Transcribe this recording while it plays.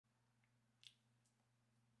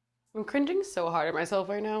I'm cringing so hard at myself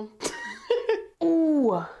right now.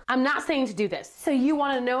 Ooh, I'm not saying to do this. So you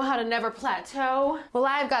want to know how to never plateau? Well,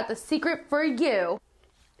 I've got the secret for you.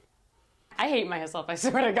 I hate myself, I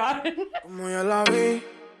swear to God. Como ya la vi,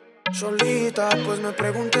 solita, pues me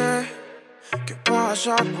pregunté qué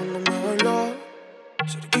pasa cuando me bailó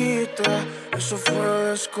cerquita. Eso fue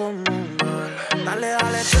descomunal. Dale,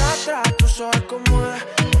 dale, tra, tra, tú sabes cómo es.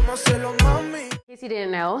 Vamos a hacerlo, mami. In case you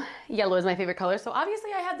didn't know, yellow is my favorite color, so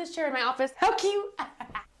obviously I have this chair in my office. How cute! I'm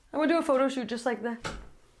gonna do a photo shoot just like that.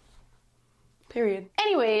 Period.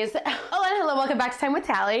 Anyways, hello, welcome back to Time with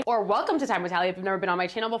Tali, or welcome to Time with Tali if you've never been on my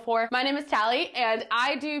channel before. My name is Tali, and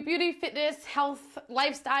I do beauty, fitness, health,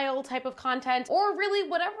 lifestyle type of content, or really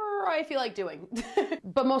whatever I feel like doing.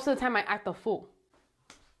 But most of the time I act a fool.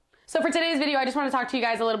 So for today's video, I just want to talk to you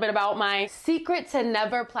guys a little bit about my secret to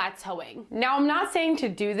never plateauing. Now, I'm not saying to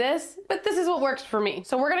do this, but this is what works for me.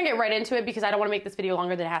 So we're gonna get right into it because I don't want to make this video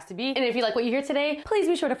longer than it has to be. And if you like what you hear today, please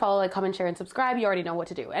be sure to follow, like, comment, share, and subscribe. You already know what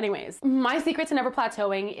to do. Anyways, my secret to never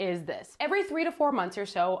plateauing is this. Every 3 to 4 months or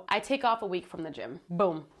so, I take off a week from the gym.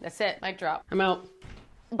 Boom, that's it, mic drop, I'm out.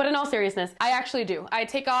 But in all seriousness, I actually do. I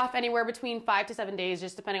take off anywhere between 5 to 7 days,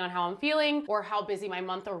 just depending on how I'm feeling or how busy my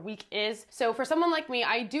month or week is. So for someone like me,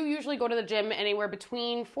 I do usually go to the gym anywhere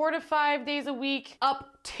between 4 to 5 days a week, up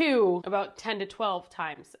to about 10 to 12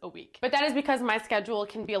 times a week. But that is because my schedule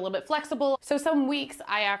can be a little bit flexible. So some weeks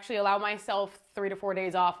I actually allow myself 3 to 4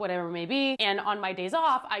 days off, whatever it may be. And on my days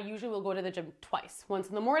off, I usually will go to the gym twice, once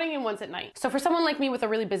in the morning and once at night. So for someone like me with a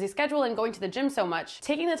really busy schedule and going to the gym so much,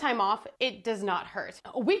 taking the time off, it does not hurt.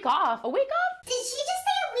 A week off? A week off? Did she just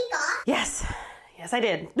say a week off? Yes. Yes, I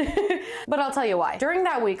did. But I'll tell you why. During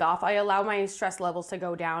that week off, I allow my stress levels to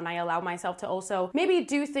go down. I allow myself to also maybe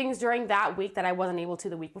do things during that week that I wasn't able to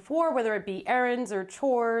the week before, whether it be errands or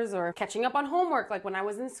chores or catching up on homework like when I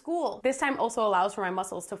was in school. This time also allows for my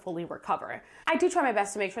muscles to fully recover. I do try my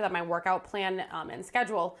best to make sure that my workout plan and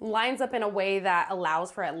schedule lines up in a way that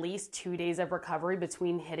allows for at least 2 days of recovery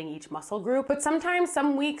between hitting each muscle group. But sometimes,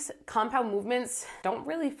 some weeks, compound movements don't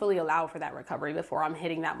really fully allow for that recovery before I'm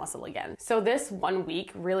hitting that muscle again. So this 1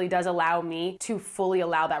 week really does allow me to fully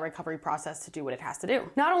allow that recovery process to do what it has to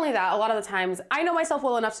do. Not only that, a lot of the times I know myself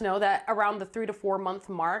well enough to know that around the 3 to 4 month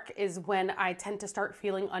mark is when I tend to start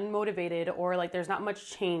feeling unmotivated or like there's not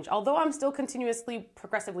much change. Although I'm still continuously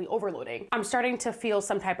progressively overloading, I'm starting to feel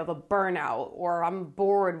some type of a burnout, or I'm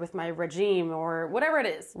bored with my regime, or whatever it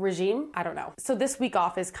is. Regime? I don't know. So this week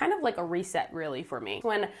off is kind of like a reset really for me.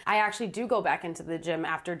 When I actually do go back into the gym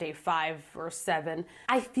after day 5 or 7,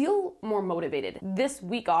 I feel more motivated. This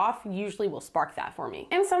week off usually will spark that for me.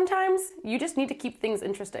 And sometimes you just need to keep things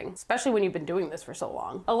interesting, especially when you've been doing this for so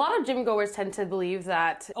long. A lot of gym goers tend to believe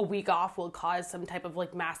that a week off will cause some type of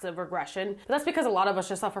like massive regression, but that's because a lot of us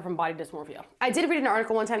just suffer from body dysmorphia. I did read an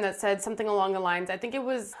article one time that said something along the lines, I think it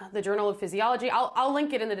was the Journal of Physiology, I'll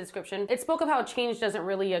link it in the description. It spoke of how change doesn't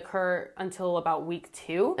really occur until about week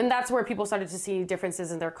 2, and that's where people started to see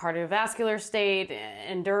differences in their cardiovascular state,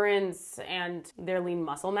 endurance, and their lean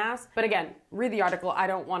muscle mass. But again, read the article. I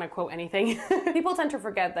don't want to quote anything. People tend to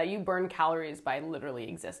forget that you burn calories by literally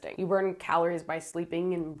existing. You burn calories by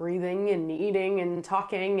sleeping and breathing and eating and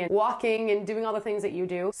talking and walking and doing all the things that you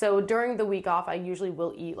do. So during the week off, I usually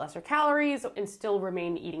will eat lesser calories and still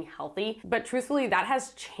remain eating healthy. But truthfully, that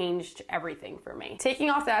has changed everything for me. Taking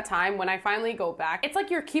off that time, when I finally go back, it's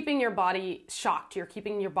like you're keeping your body shocked. You're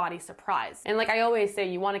keeping your body surprised. And like I always say,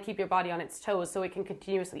 you want to keep your body on its toes so it can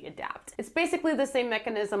continuously adapt. It's basically the same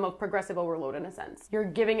mechanism of progressive overload in a sense. You're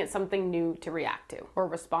giving it something new to react to or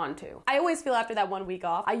respond to. I always feel after that 1 week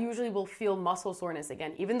off, I usually will feel muscle soreness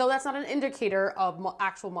again, even though that's not an indicator of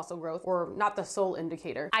actual muscle growth, or not the sole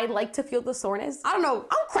indicator. I like to feel the soreness. I don't know,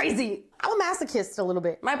 I'm crazy. I'm a masochist a little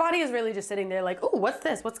bit. My body is really just sitting there like, oh, what's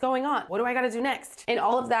this? What's going on? What do I gotta do next? And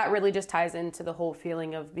all of that really just ties into the whole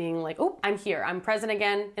feeling of being like, oh, I'm here, I'm present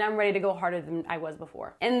again, and I'm ready to go harder than I was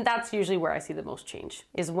before. And that's usually where I see the most change,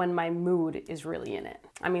 is when my mood is really in it.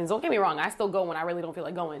 I mean, don't get me wrong, I still go when I really don't feel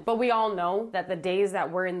like going. But we all know that the days that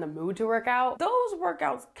we're in the mood to work out, those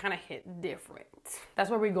workouts kind of hit different. That's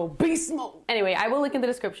where we go beast mode. Anyway, I will link in the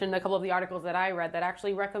description a couple of the articles that I read that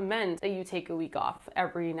actually recommend that you take a week off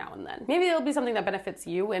every now and then. Maybe it'll be something that benefits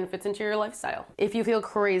you and fits into your lifestyle. If you feel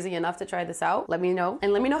crazy enough to try this out, let me know,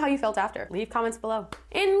 and let me know how you felt after. Leave comments below.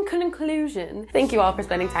 In conclusion, thank you all for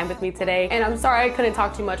spending time with me today. And I'm sorry I couldn't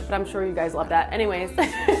talk too much, but I'm sure you guys love that. Anyways,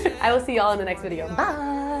 I will see y'all in the next video. Bye.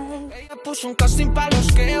 Ella puso un casting para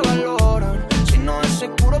los que valoran. Si no es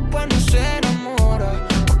seguro, pues no se enamora.